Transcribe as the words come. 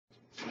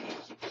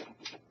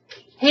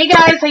Hey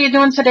guys, how you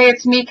doing today?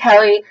 It's me,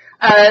 Kelly.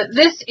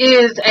 This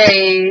is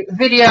a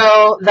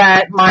video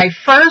that my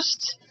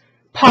first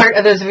part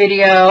of this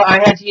video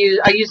I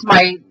used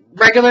my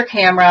regular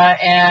camera,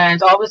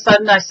 and all of a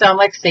sudden I sound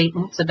like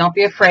Satan, so don't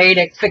be afraid.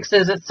 It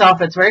fixes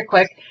itself. It's very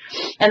quick.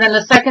 And then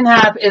the second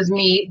half is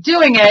me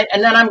doing it,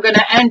 and then I'm going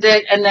to end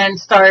it and then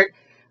start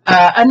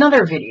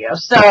another video.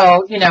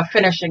 So,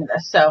 finishing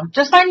this. So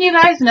just letting you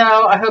guys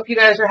know, I hope you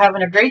guys are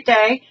having a great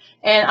day,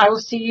 and I will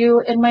see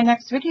you in my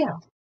next video.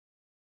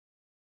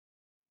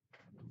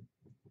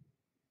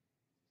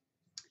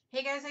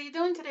 Hey guys, how you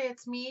doing today?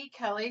 It's me,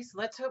 Kelly. So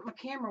let's hope my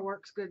camera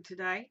works good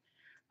today.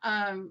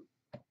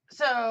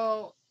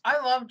 So I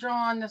love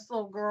drawing this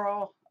little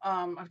girl.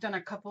 I've done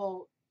a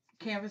couple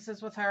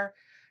canvases with her.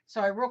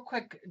 So I real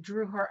quick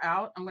drew her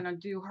out. I'm going to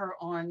do her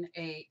on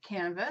a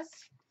canvas.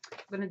 I'm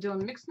going to do a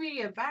mixed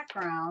media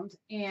background,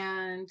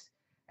 and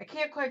I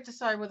can't quite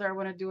decide whether I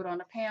want to do it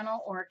on a panel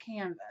or a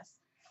canvas.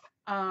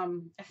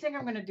 I think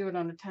I'm going to do it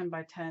on a 10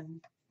 by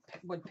 10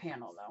 wood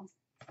panel though.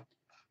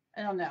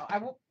 I don't know.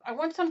 I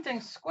want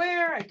something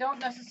square. I don't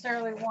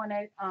necessarily want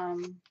it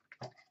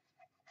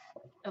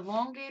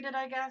elongated,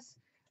 I guess.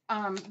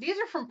 These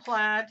are from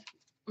Plaid.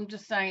 I'm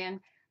just saying.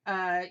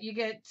 You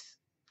get,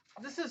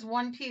 this is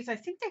one piece. I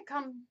think they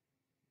come,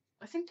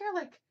 I think they're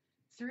like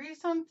 3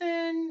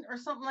 something or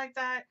something like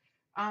that.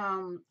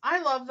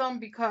 I love them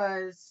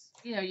because,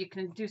 you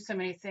can do so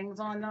many things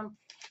on them.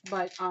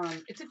 But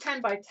it's a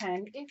 10 by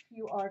 10 if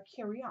you are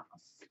curious.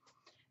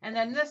 And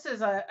then this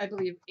is I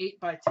believe 8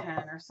 by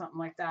 10 or something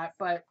like that.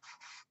 But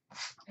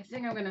I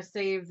think I'm going to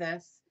save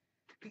this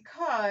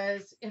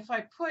because if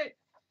I put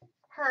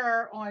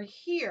her on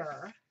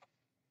here,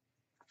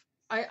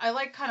 I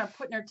like kind of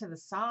putting her to the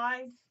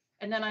side,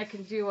 and then I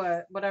can do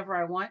whatever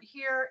I want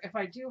here. If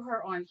I do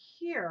her on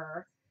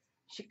here,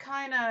 she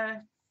kind of,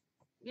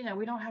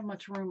 we don't have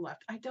much room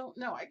left. I don't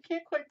know. I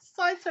can't quite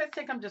decide, so I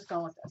think I'm just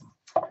going with this.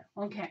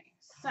 Okay,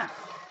 so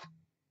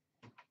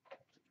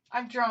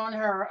I've drawn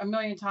her a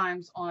million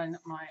times on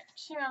my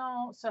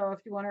channel, so if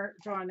you want her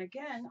drawn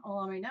again,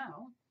 let me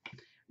know.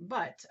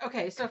 But,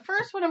 okay, so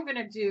first what I'm going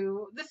to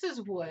do, this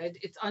is wood.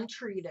 It's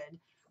untreated.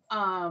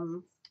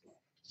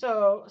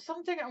 So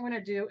something I'm going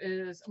to do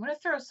is I'm going to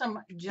throw some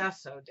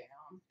gesso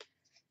down.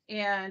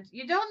 And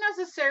you don't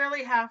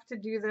necessarily have to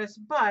do this,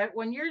 but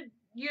when you're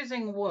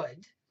using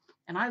wood,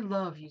 and I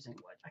love using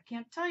wood. I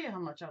can't tell you how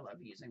much I love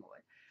using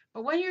wood.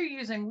 But when you're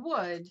using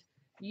wood,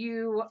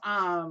 you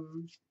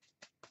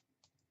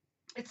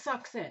it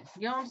sucks in.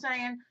 You know what I'm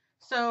saying?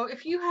 So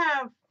if you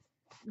have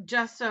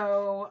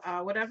gesso,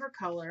 whatever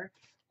color,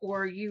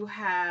 or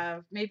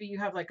maybe you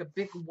have like a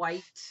big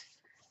white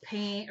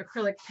paint,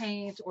 acrylic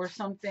paint or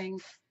something.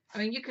 I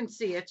mean, you can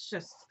see it's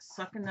just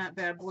sucking that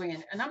bad boy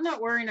in. And I'm not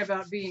worrying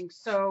about being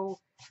so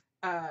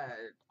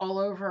all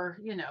over,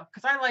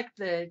 because I like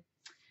the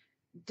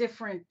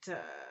different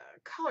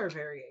color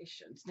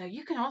variations. Now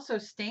you can also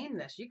stain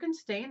this. You can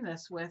stain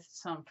this with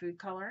some food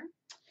coloring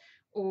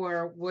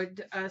or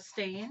wood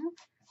stain,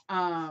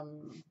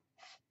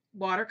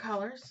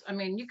 watercolors. I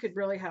mean, you could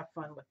really have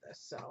fun with this.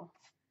 So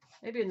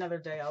maybe another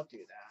day I'll do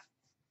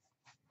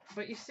that.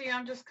 But you see,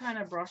 I'm just kind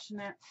of brushing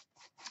it.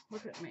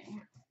 Look at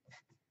me.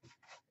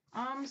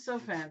 I'm so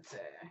fancy.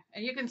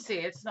 And you can see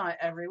it's not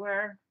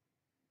everywhere.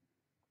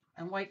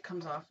 And white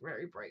comes off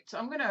very bright. So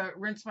I'm going to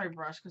rinse my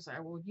brush because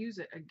I will use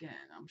it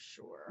again, I'm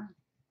sure.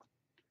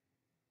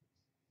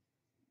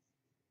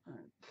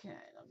 Okay,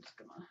 I'm just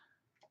going to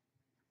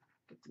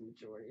get the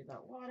majority of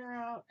that water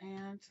out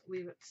and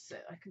leave it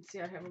sit. I can see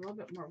I have a little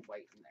bit more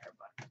white in there,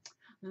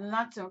 but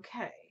that's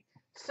okay.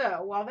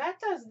 So while that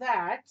does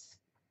that,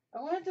 I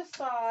want to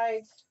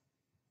decide,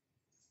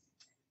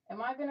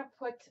 am I going to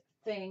put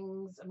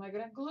things, am I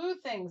going to glue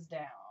things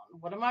down?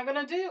 What am I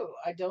going to do?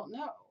 I don't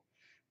know.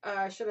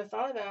 I should have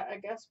thought of that, I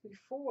guess,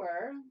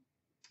 before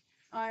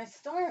I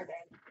started.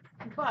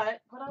 But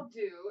what I'll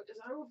do is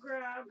I will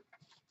grab,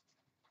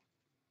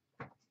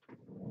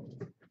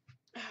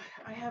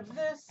 I have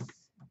this,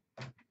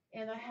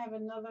 and I have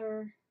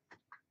another,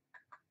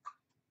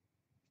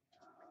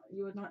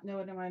 you would not know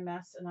it in my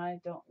mess, and I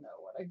don't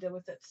know what I did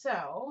with it.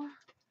 So,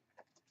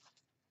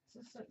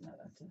 no,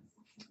 that's it.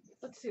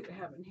 Let's see what we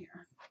have in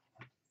here.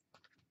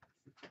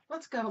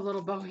 Let's go a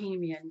little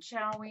bohemian,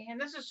 shall we? And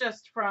this is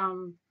just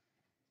from,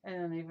 I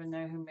don't even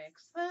know who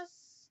makes this.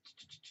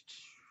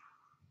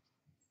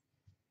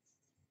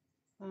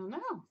 I don't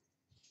know.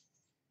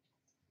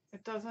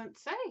 It doesn't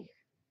say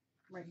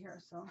right here.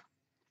 So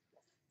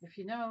if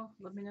you know,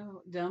 let me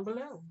know down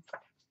below.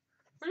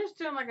 We're just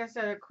doing, like I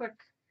said, a quick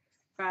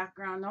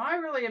background. Now I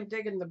really am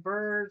digging the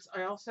birds.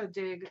 I also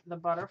dig the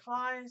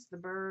butterflies, the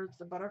birds,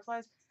 the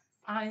butterflies.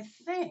 I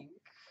think,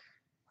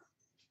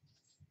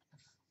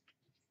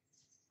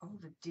 oh,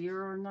 the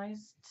deer are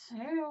nice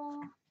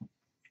too.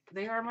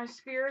 They are my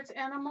spirit's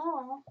animal.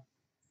 All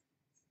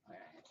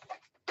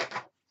right.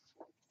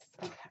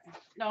 Okay.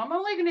 No, I'm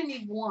only going to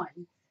need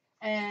one.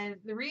 And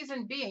the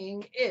reason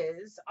being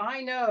is I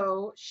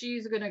know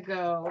she's going to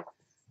go,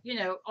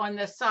 on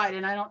this side,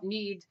 and I don't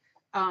need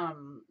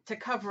to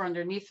cover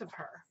underneath of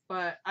her.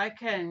 But I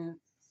can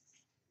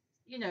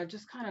you know,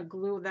 just kind of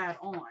glue that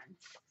on.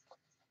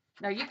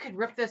 Now you could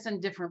rip this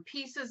in different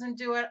pieces and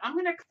do it. I'm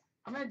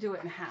gonna do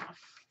it in half,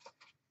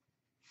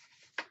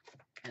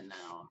 and then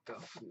I'll go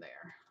from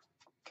there.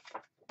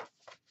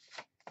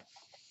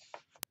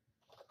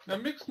 Now,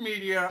 mixed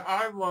media,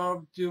 I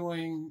love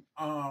doing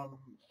a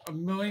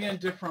million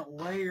different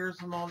layers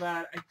and all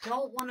that. I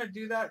don't want to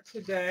do that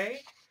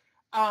today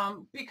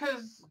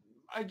because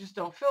I just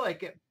don't feel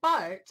like it.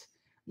 But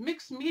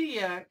mixed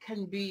media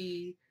can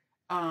be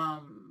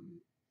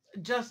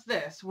just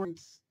this, where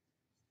it's,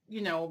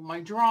 you know,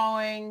 my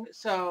drawing.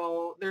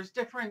 So there's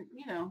different,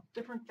 you know,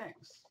 different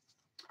things.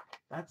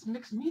 That's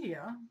mixed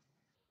media.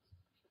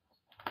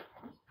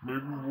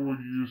 Maybe we'll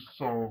use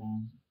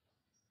some,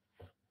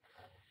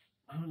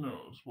 who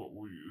knows what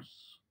we'll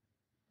use.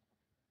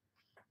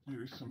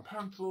 Maybe some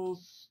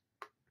pencils,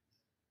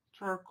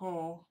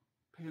 charcoal,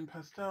 paint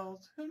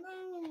pastels, who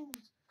knows?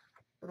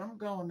 But I'm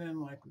going in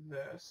like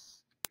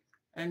this.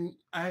 And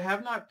I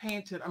have not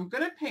painted. I'm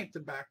going to paint the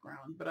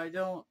background, but I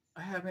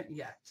haven't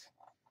yet.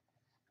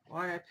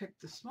 Why I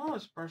picked the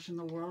smallest brush in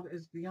the world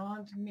is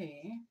beyond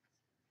me.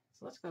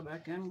 So let's go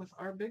back in with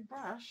our big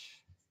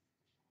brush.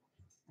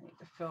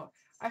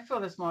 I fill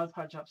this Mod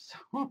Podge up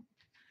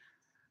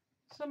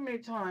so many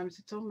times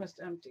it's almost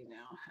empty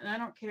now. And I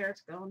don't care,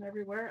 it's going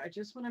everywhere. I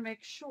just want to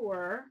make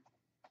sure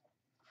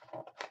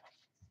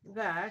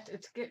that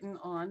it's getting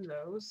on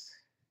those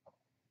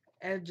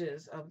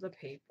edges of the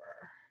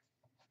paper.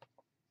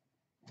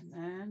 And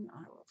then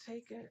I will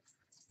take it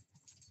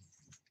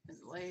and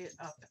lay it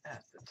up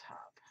at the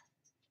top.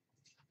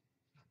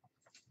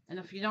 And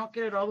if you don't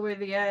get it all the way to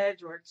the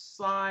edge or it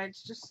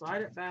slides, just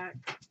slide it back.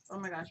 Oh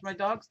my gosh, my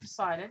dog's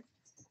decided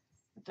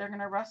that they're going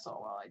to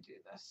wrestle while I do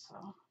this.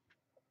 So,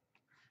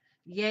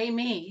 yay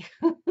me.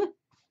 And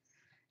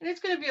it's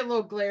going to be a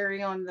little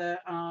glary on the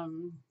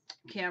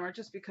camera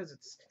just because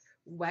it's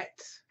wet.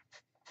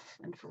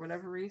 And for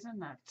whatever reason,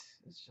 that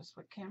is just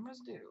what cameras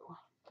do.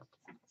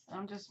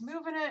 I'm just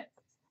moving it,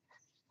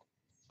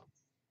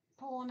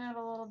 pulling it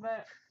a little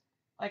bit.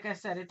 Like I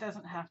said, it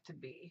doesn't have to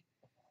be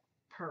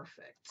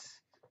perfect.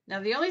 Now,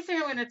 the only thing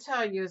I'm going to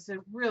tell you is to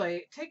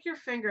really take your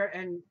finger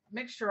and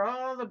make sure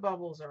all the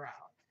bubbles are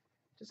out.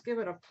 Just give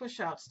it a push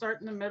out.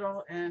 Start in the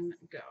middle and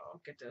go.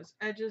 Get those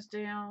edges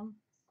down.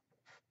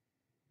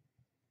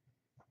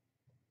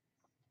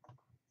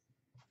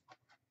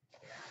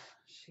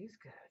 She's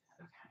good.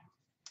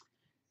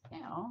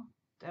 Okay. Now,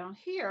 down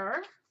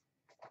here,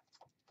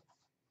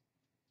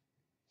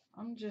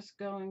 I'm just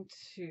going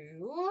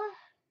to...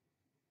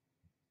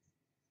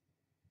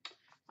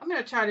 I'm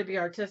going to try to be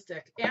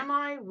artistic.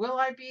 Will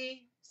I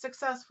be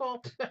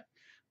successful?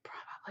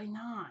 Probably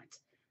not.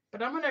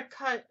 But I'm going to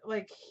cut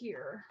like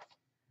here.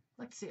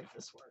 Let's see if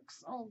this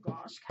works. Oh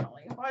gosh,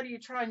 Kelly, why do you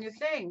try new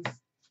things? Okay.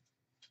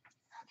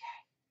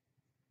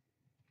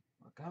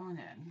 We're going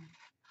in.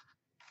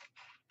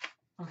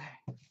 Okay.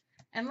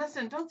 And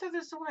listen, don't throw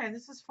this away.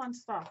 This is fun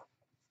stuff.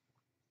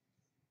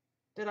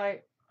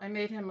 I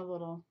made him a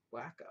little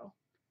wacko.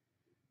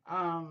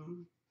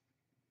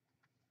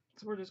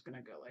 So we're just going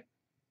to go like,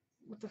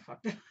 what the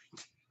fuck did I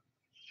do?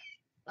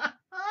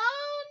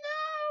 Oh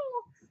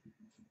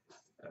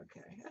no!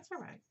 Okay, that's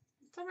all right.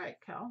 It's all right,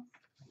 Cal.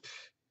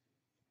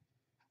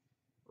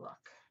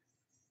 Look,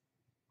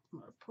 I'm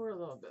gonna pour a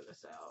little bit of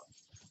this out.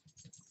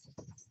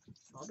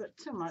 A little bit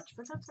too much,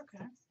 but that's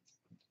okay.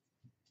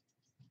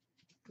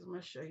 Because I'm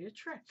gonna show you a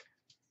trick.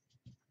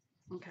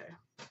 Okay,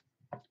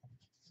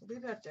 so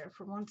leave that there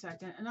for 1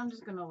 second, and I'm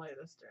just gonna lay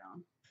this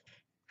down.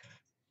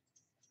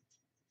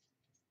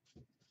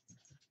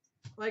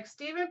 Like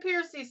Stephen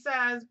Piercy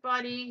says,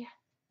 buddy.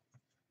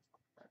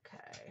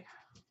 Okay.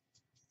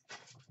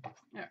 All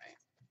right.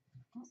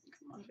 Oh,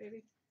 come on,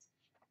 baby.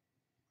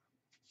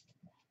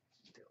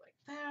 Do it like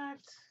that.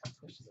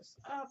 Push this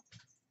up.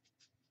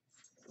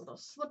 A little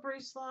slippery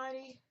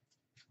slidey.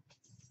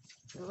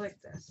 Do it like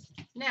this.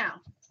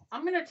 Now,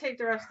 I'm going to take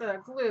the rest of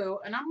that glue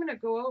and I'm going to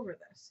go over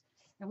this.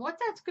 And what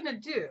that's going to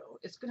do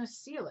is going to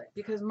seal it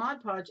because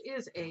Mod Podge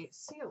is a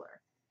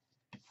sealer.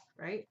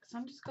 Right? So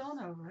I'm just going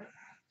over it.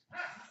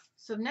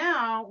 So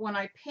now when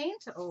I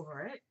paint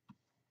over it,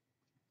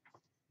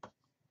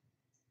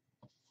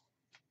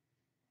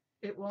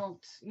 it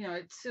won't, you know,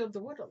 it sealed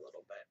the wood a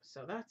little bit.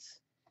 So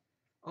that's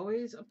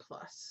always a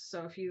plus.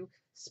 So if you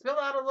spill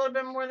out a little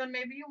bit more than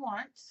maybe you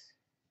want,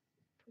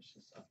 push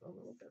this up a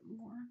little bit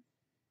more.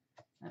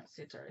 Let's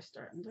see, it's already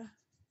starting to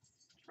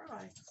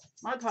dry.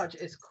 Mod Podge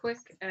is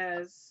quick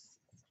as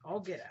all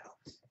get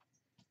out.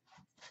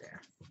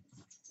 There.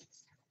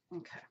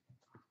 Okay.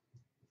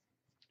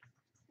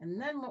 And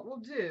then what we'll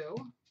do,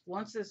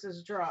 once this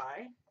is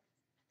dry,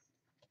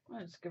 I'm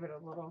going to just give it a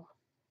little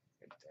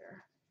right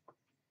there.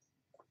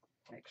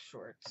 Make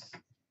sure it's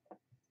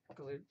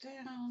glued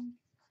down.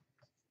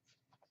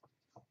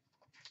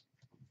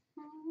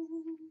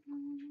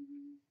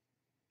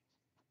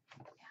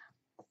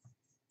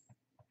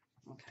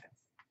 Yeah. Okay.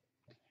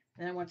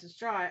 And then once it's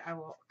dry, I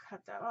will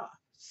cut that off.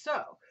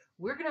 So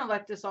we're going to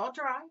let this all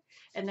dry,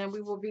 and then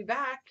we will be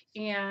back,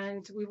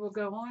 and we will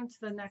go on to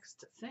the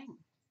next thing.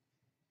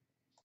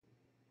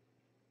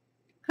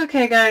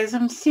 Okay, guys,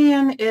 I'm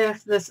seeing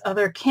if this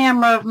other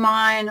camera of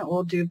mine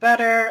will do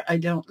better. I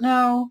don't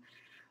know.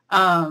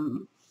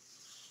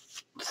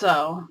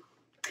 So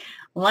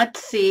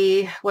let's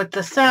see what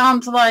the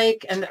sound's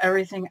like and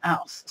everything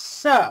else.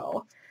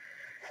 So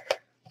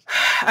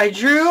I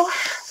drew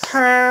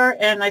her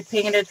and I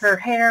painted her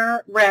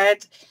hair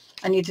red.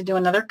 I need to do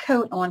another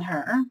coat on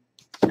her,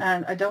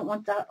 and I don't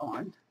want that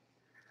on.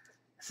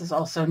 This is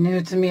also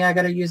new to me. I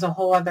got to use a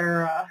whole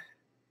other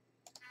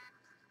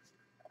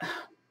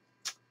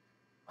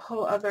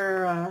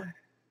why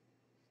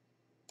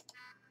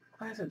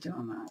is it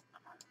doing that?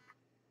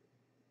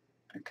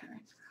 Okay.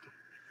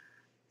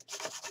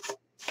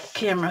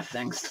 Camera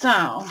thing.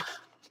 So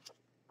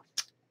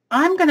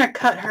I'm going to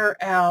cut her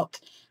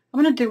out.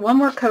 I'm going to do one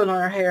more coat on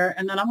her hair,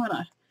 and then I'm going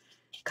to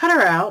cut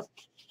her out.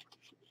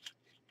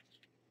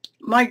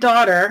 My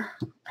daughter,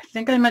 I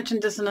think I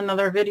mentioned this in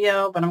another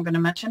video, but I'm going to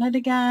mention it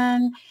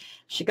again.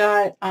 She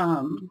got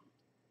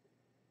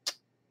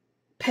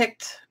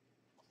picked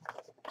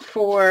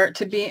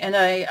to be in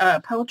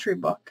a poetry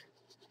book.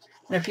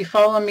 And if you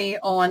follow me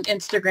on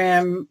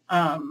Instagram,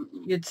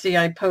 you'd see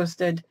I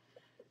posted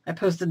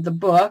the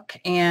book,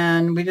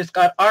 and we just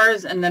got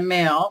ours in the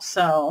mail.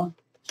 So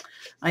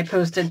I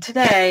posted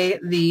today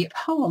the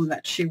poem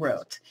that she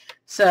wrote.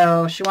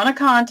 So she won a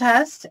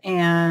contest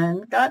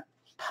and got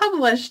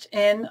published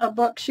in a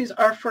book. She's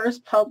our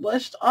first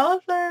published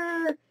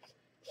author.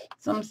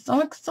 So I'm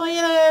so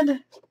excited.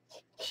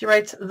 She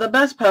writes the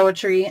best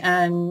poetry,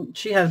 and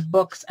she has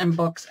books and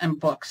books and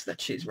books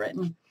that she's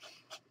written.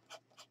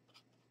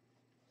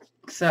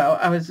 So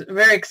I was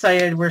very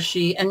excited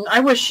and I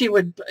wish she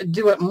would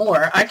do it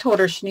more. I told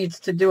her she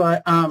needs to do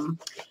like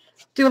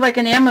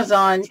an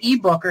Amazon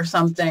ebook or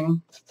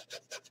something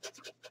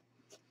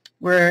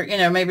where, you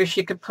know, maybe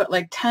she could put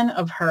like 10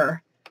 of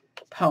her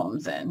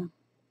poems in.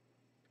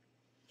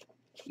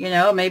 You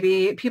know,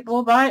 maybe people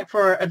will buy it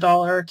for $1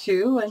 or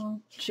 $2, and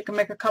she can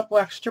make a couple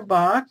extra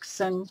bucks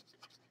and,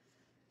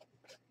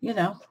 you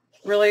know,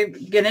 really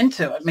get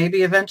into it.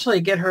 Maybe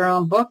eventually get her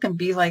own book and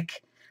be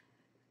like,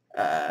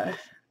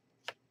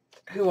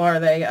 who are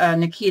they?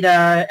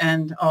 Nikita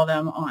and all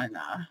them on,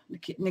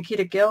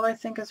 Nikita Gill, I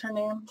think is her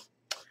name.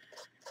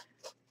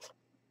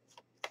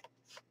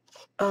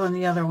 Oh, and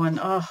the other one,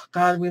 oh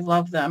God, we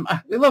love them.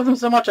 We love them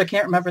so much I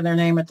can't remember their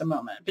name at the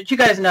moment. But you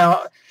guys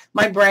know,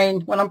 my brain,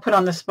 when I'm put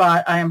on the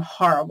spot, I am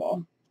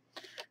horrible.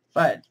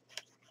 But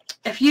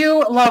if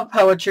you love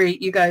poetry,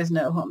 you guys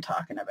know who I'm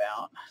talking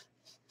about.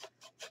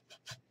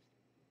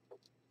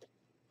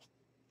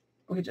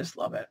 We just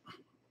love it.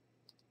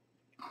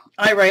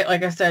 I write,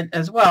 like I said,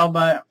 as well,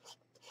 but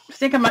I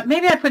think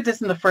maybe I put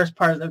this in the first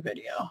part of the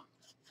video.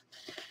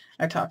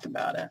 I talked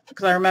about it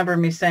because I remember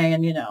me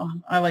saying, you know,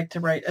 I like to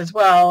write as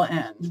well,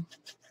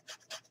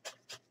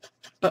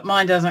 but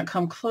mine doesn't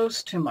come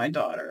close to my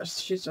daughter's.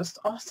 She's just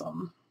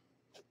awesome.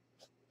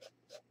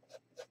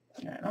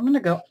 All right, I'm going to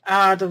go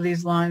out of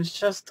these lines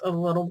just a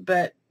little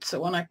bit,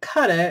 so when I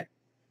cut it,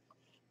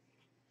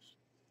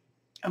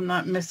 I'm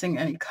not missing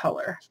any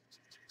color.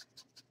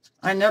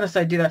 I notice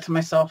I do that to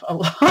myself a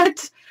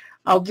lot.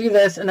 I'll do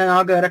this, and then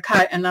I'll go to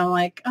cut, and I'm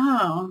like,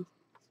 oh,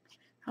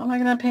 how am I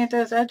going to paint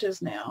those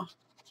edges now?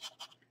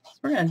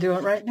 We're going to do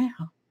it right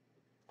now.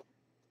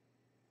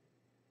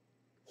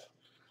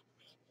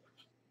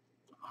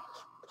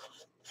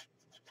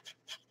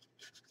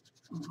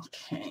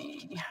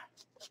 Okay.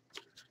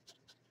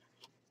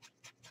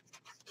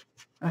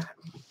 Okay.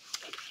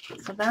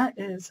 So that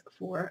is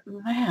for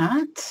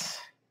that.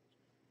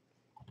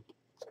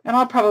 And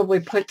I'll probably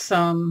put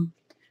some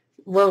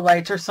low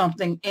lights or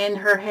something in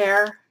her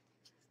hair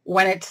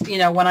when it's, you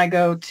know, when I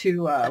go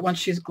to, once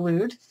she's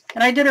glued.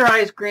 And I did her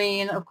eyes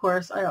green, of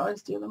course. I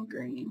always do them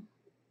green.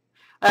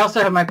 I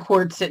also have my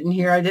cord sitting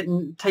here. I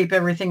didn't tape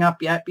everything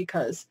up yet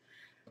because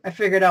I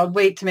figured I would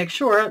wait to make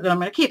sure that I'm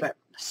going to keep it.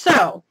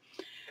 So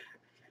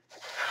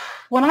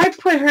when I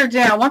put her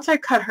down, once I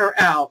cut her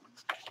out,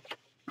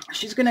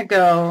 she's going to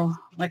go,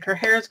 like her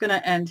hair is going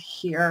to end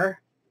here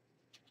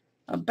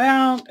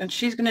about, and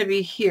she's going to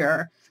be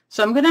here.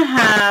 So I'm going to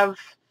have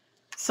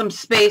some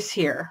space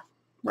here,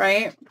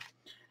 right?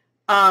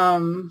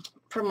 From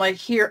like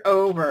here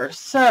over.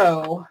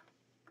 So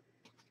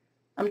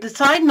I'm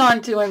deciding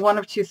on doing one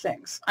of two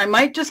things. I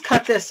might just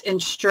cut this in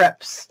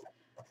strips,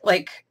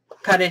 like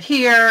cut it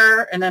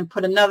here and then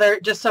put another,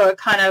 just so it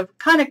kind of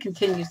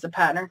continues the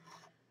pattern.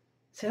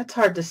 See, that's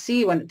hard to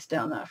see when it's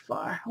down that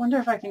far. I wonder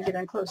if I can get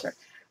in closer.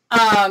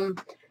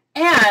 And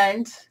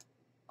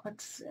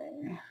let's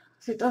see.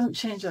 See, it doesn't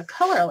change the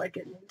color like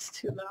it needs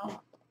to,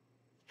 though.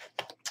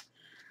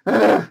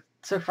 Ugh,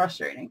 so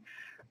frustrating.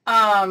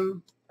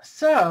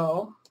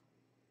 So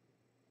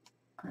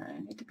I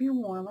need to be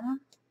warmer.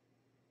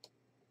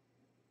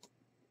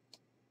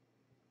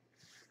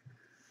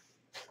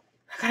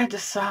 I gotta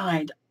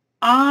decide.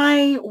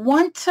 I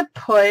want to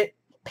put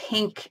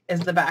pink as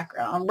the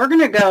background. We're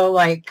gonna go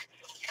like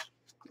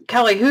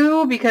Kelly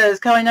Who, because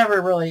Kelly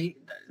never really,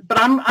 but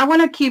I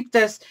want to keep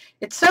this.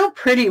 It's so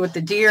pretty with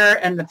the deer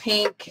and the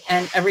pink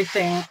and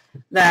everything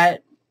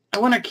that I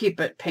want to keep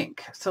it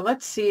pink. So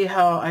let's see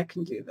how I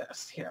can do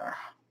this here.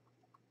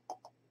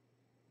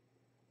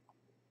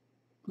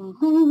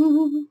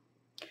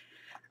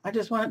 I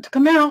just want it to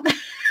come out.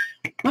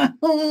 There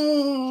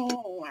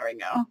we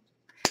go.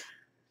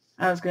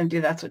 I was going to do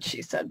that's what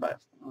she said, but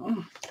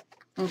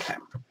okay.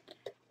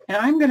 And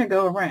I'm going to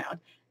go around.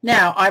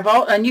 Now,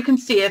 and you can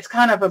see it's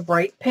kind of a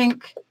bright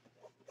pink.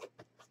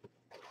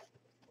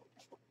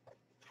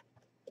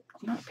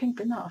 Not pink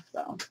enough,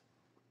 though.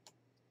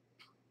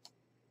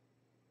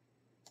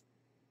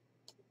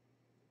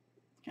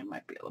 It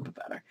might be a little bit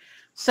better.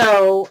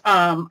 So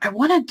I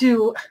want to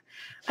do,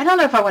 I don't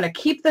know if I want to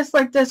keep this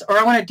like this or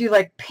I want to do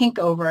like pink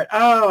over it.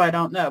 Oh, I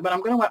don't know. But I'm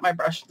going to wet my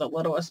brush the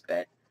littlest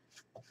bit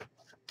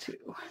to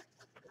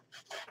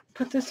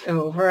put this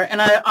over.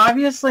 And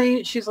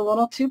obviously she's a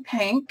little too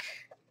pink.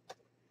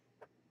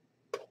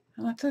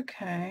 That's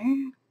okay.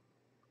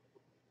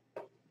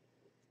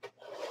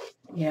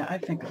 Yeah, I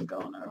think I'm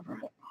going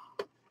over it.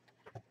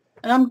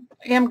 And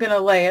I am going to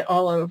lay it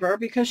all over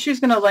because she's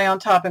going to lay on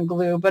top and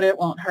glue, but it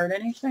won't hurt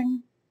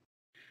anything.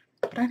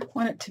 But I don't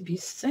want it to be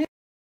safe.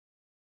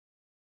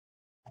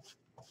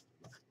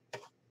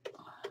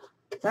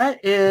 That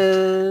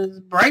is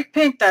bright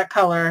pink, that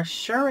color.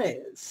 Sure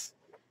is.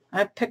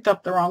 I picked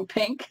up the wrong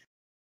pink.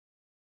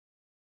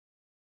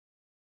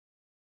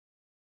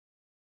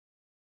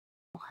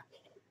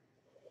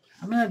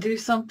 I'm going to do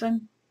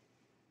something.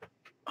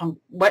 I'm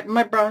wetting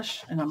my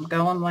brush and I'm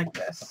going like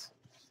this.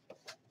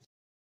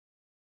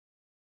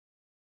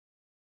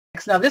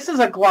 Now this is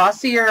a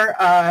glossier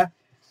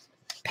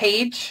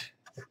page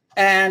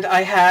and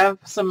I have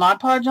some Mod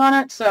Podge on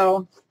it,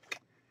 so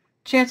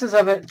chances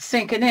of it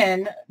sinking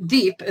in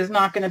deep is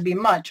not going to be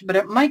much, but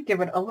it might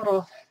give it a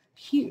little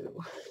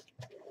hue.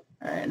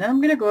 All right, and then I'm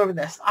going to go over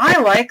this.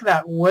 I like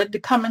that wood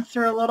coming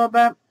through a little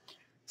bit,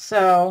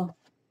 so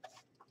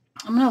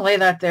I'm going to lay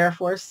that there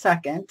for a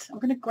second. I'm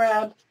going to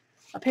grab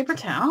a paper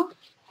towel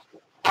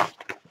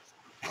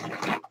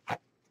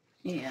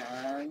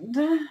and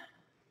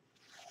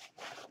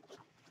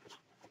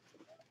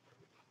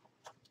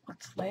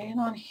let's lay it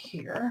on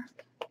here.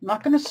 I'm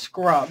not going to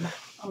scrub.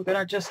 I'm going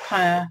to just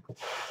kind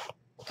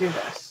of do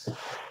this.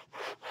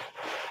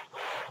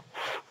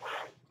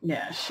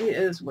 Yeah, she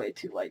is way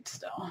too light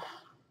still.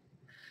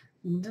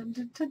 Dun,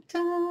 dun, dun,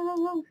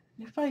 dun.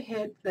 If I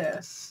hit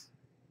this,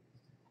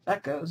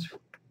 that goes,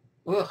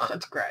 ugh,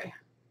 it's gray.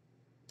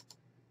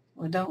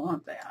 We don't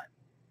want that.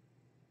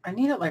 I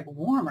need it like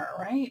warmer,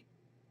 right?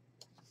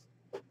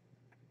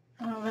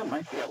 Oh, that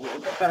might be a little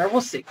bit better.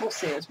 We'll see. We'll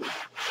see as we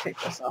take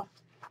this off.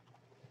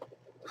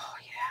 Oh,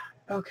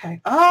 yeah.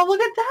 Okay. Oh,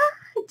 look at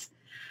that.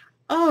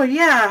 Oh,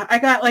 yeah. I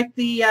got like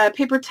the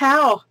paper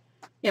towel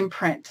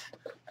imprint.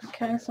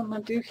 Okay, so I'm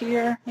going to do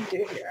here and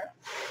do here.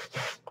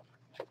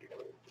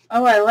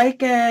 Oh, I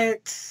like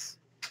it.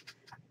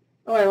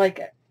 Oh, I like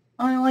it.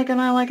 Oh, I like it,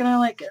 I like it, I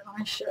like it. Let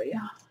me show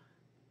you.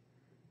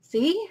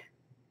 See?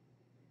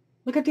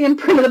 Look at the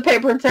imprint of the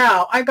paper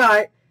towel. I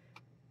got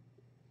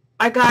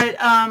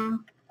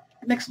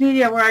mixed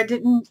media where I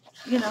didn't,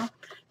 you know.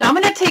 Now I'm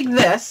going to take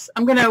this.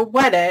 I'm going to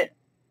wet it.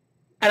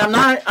 And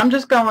I'm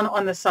just going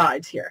on the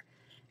sides here.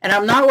 And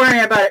I'm not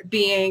worrying about it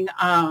being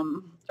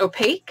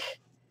opaque,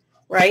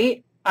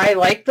 right? I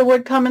like the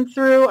wood coming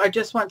through. I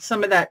just want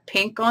some of that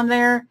pink on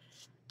there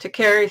to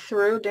carry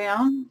through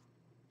down.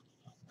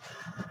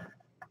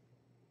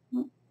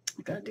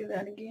 I gotta do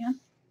that again.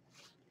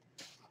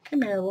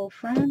 Come here, little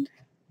friend.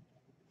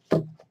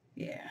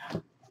 Yeah.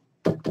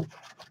 Okay.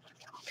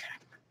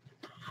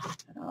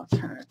 And I'll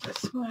turn it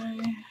this way.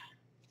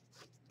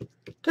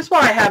 Just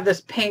while I have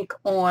this pink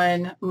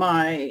on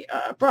my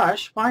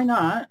brush, why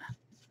not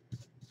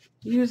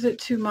use it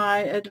to my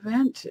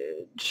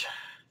advantage?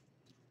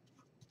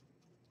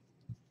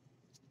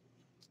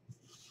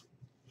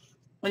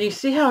 And you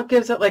see how it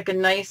gives it like a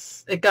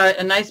nice, it got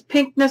a nice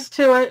pinkness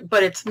to it,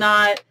 but it's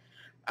not,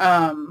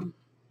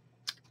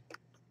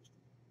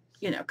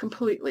 you know,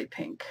 completely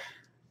pink.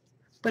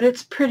 But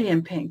it's pretty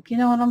in pink. You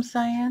know what I'm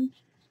saying?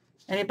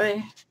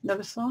 Anybody know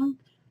the song?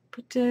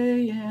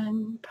 Pretty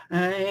in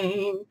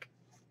pink.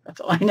 That's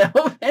all I know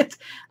of it.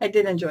 I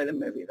did enjoy the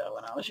movie, though,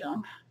 when I was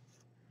young.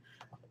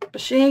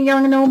 But she ain't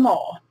young no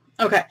more.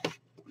 Okay,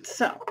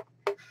 so.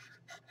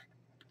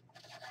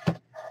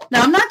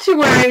 Now, I'm not too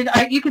worried.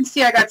 You can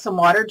see I got some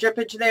water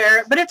drippage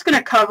there, but it's going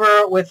to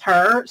cover with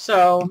her,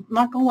 so I'm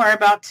not going to worry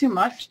about too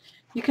much.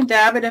 You can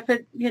dab it if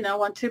it, you know,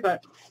 want to,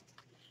 but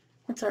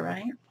it's all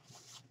right.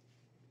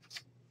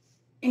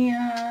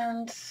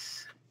 And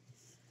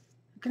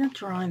I'm going to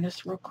dry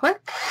this real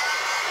quick.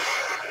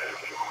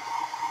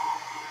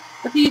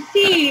 But you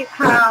see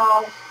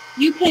how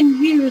you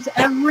can use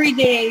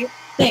everyday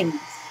things,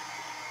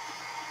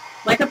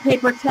 like a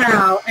paper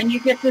towel, and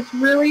you get this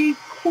really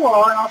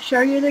cool, and I'll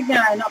show you it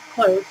again up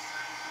close.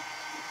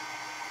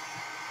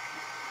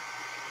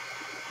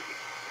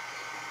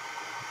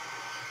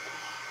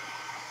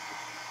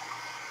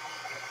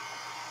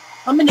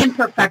 I'm an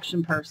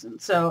imperfection person,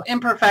 so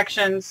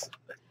imperfections,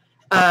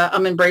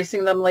 I'm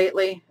embracing them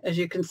lately, as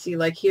you can see,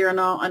 like here and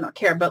all. I don't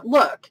care, but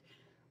look,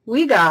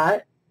 we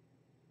got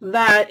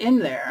that in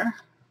there.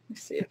 Let me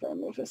see if I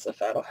move this, if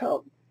that'll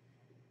help.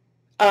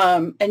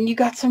 And you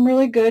got some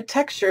really good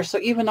texture, so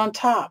even on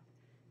top.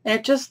 And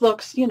it just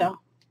looks, you know.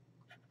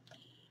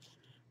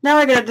 Now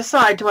I gotta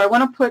decide, do I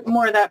want to put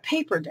more of that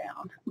paper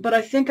down? But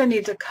I think I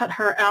need to cut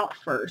her out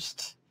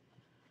first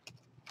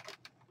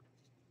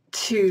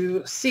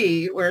to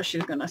see where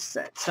she's gonna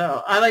sit.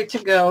 So I like to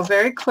go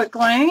very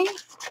quickly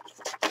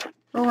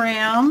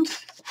around.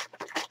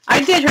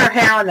 I did her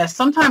hair on this.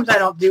 Sometimes I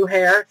don't do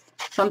hair.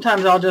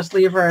 Sometimes I'll just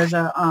leave her as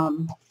a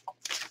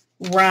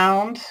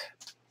round,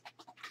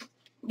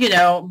 you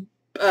know,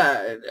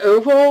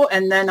 oval,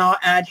 and then I'll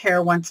add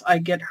hair once I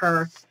get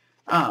her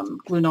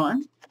glued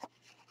on.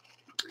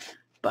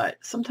 But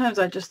sometimes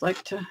I just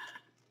like to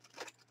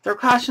throw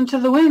caution to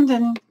the wind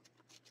and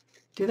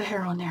do the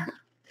hair on there.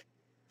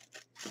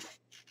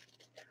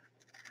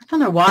 I don't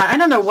know why. I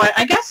don't know why.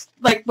 I guess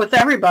like with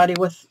everybody,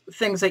 with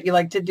things that you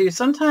like to do,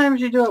 sometimes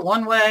you do it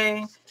one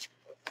way.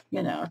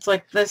 You know, it's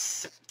like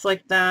this, it's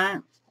like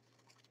that.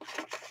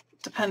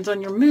 Depends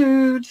on your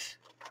mood,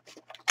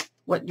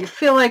 what you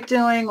feel like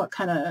doing, what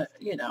kind of,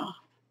 you know,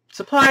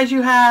 supplies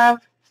you have,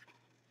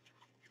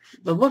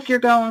 the look you're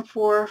going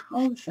for,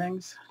 all the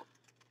things.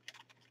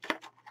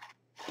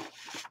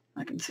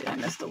 I can see I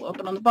missed a little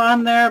bit on the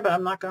bottom there, but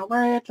I'm not going to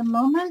worry at the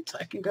moment.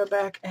 I can go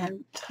back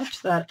and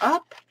touch that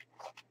up.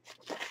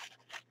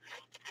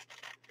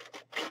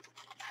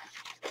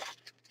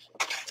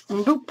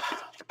 And boop.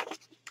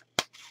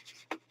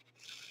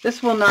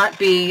 This will not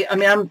be, I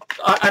mean,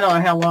 I don't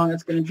know how long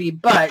it's going to be,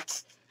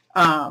 but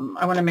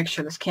I want to make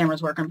sure this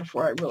camera's working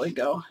before I really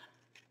go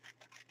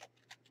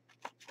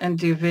and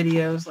do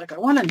videos like I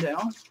want to do.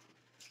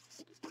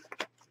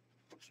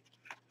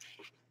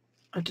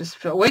 I just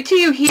feel, wait till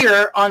you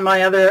hear on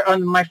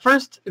my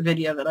first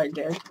video that I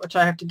did, which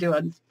I have to do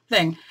a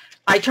thing.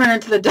 I turn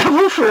into the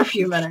devil for a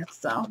few minutes,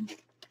 so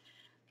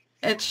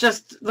it's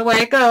just the way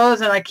it goes,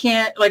 and I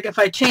can't, like, if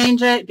I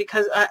change it,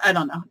 because I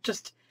don't know,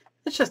 it's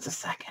just a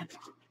second.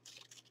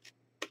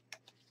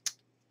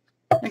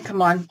 And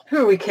come on,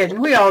 who are we kidding?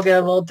 We all get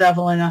a little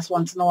devil in us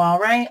once in a while,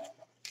 right?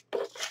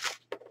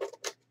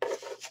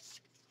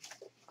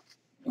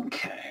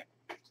 Okay.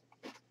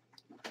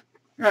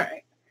 All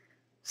right.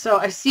 So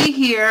I see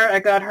here, I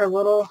got her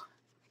little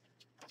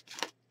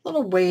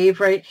wave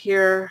right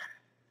here.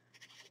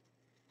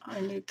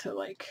 I need to,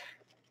 like,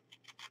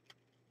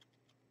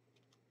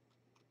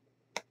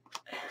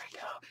 there we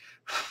go.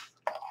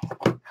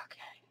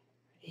 Okay.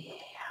 Yeah.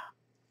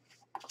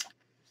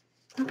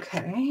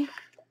 Okay.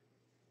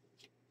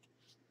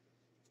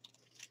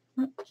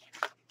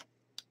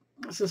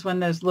 This is when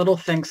those little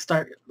things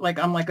start, like,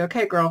 I'm like,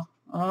 okay, girl.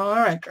 All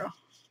right, girl.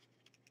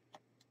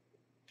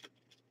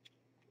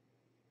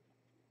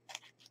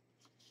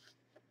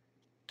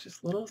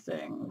 Just little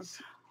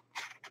things.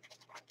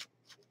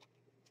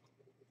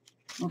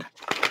 Okay.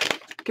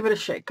 Give it a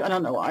shake. I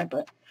don't know why,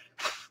 but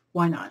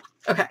why not?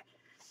 Okay.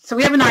 So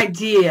we have an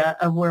idea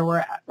of where we're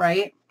at,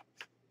 right?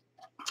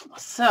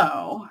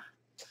 So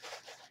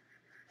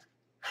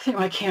I think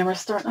my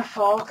camera's starting to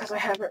fall because I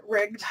have it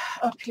rigged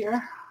up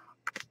here.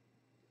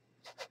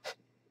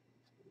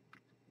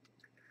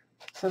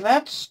 So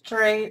that's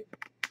straight,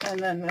 and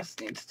then this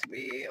needs to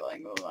be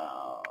like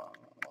low.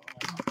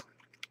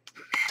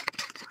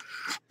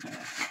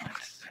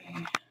 Let's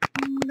see.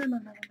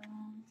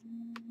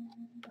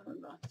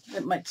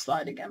 It might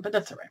slide again, but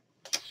that's all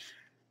right.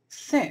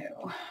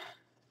 So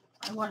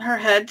I want her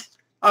head.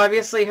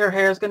 Obviously, her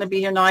hair is going to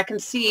be here. Now I can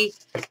see.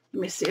 Let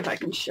me see if I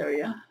can show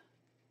you.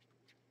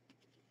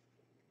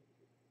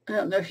 I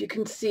don't know if you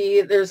can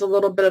see. There's a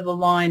little bit of the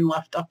line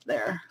left up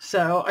there.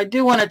 So I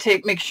do want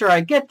to make sure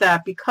I get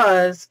that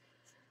because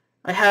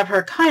I have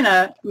her kind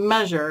of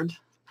measured.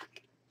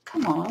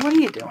 Come on, what are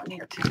you doing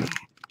here to me?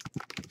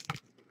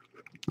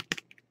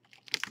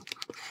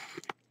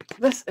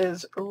 This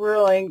is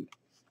really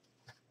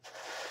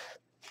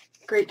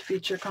great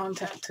feature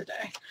content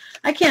today.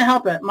 I can't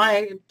help it.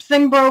 My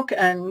thing broke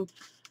and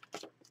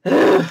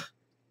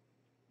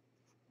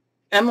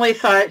Emily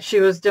thought she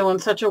was doing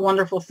such a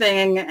wonderful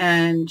thing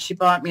and she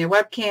bought me a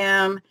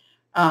webcam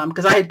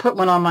because I had put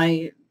one on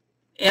my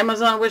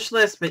Amazon wish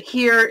list, but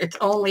here it's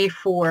only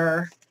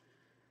for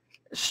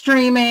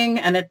streaming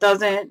and it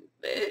doesn't,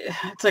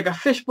 it's like a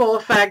fishbowl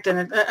effect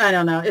and I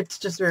don't know, it's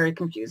just very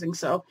confusing.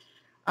 So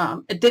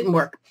it didn't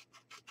work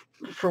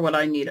for what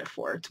I need it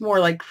for. It's more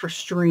like for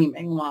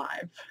streaming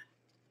live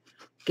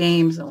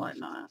games and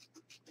whatnot.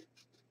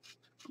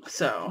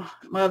 So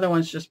my other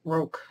one's just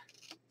broke.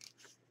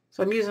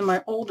 So I'm using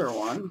my older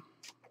one.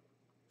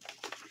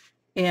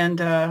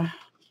 And I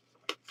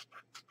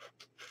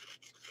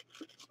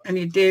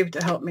need Dave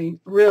to help me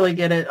really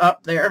get it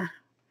up there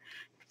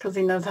because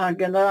he knows how to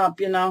get it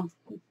up, you know.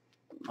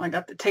 I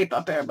got the tape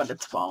up there, but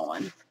it's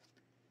falling.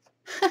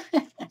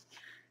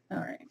 All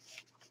right.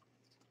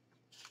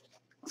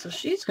 So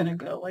she's going to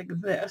go like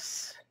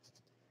this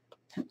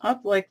and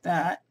up like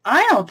that.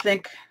 I don't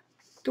think,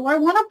 do I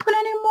want to put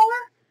any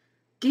more?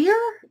 Dear?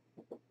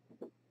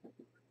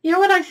 You know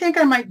what I think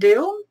I might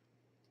do?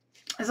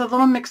 Is a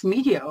little mixed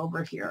media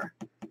over here.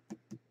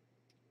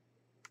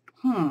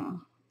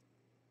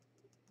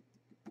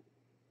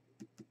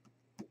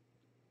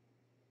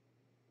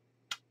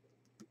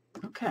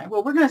 Okay,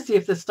 well, we're going to see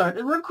if this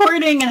started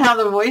recording and how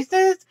the voice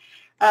is.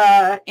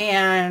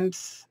 And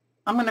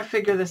I'm going to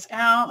figure this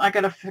out. I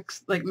got to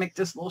fix, like, make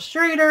this a little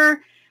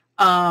straighter.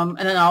 And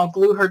then I'll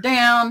glue her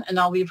down and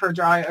I'll leave her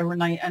dry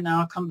overnight, and then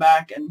I'll come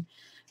back and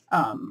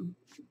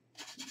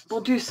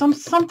we'll do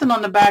something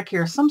on the back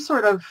here. Some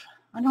sort of,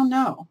 I don't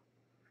know.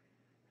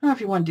 I don't know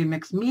if you want to do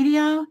mixed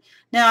media.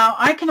 Now,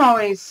 I can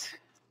always...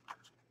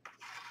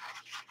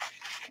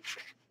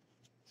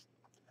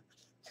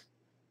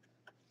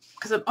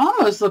 because it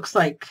almost looks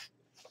like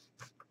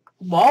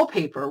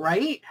wallpaper,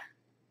 right?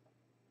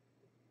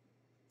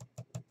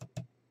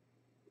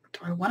 Do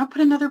I want to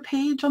put another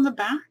page on the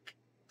back?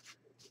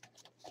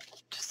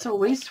 Just so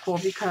wasteful,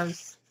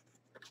 because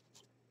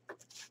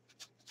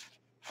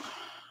I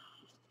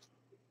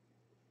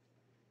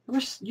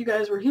wish you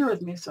guys were here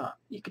with me so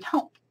you could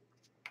help.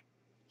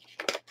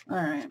 All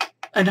right.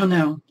 I don't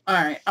know. All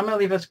right. I'm going to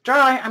leave this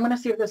dry. I'm going to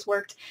see if this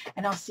worked,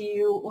 and I'll see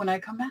you when I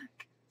come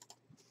back.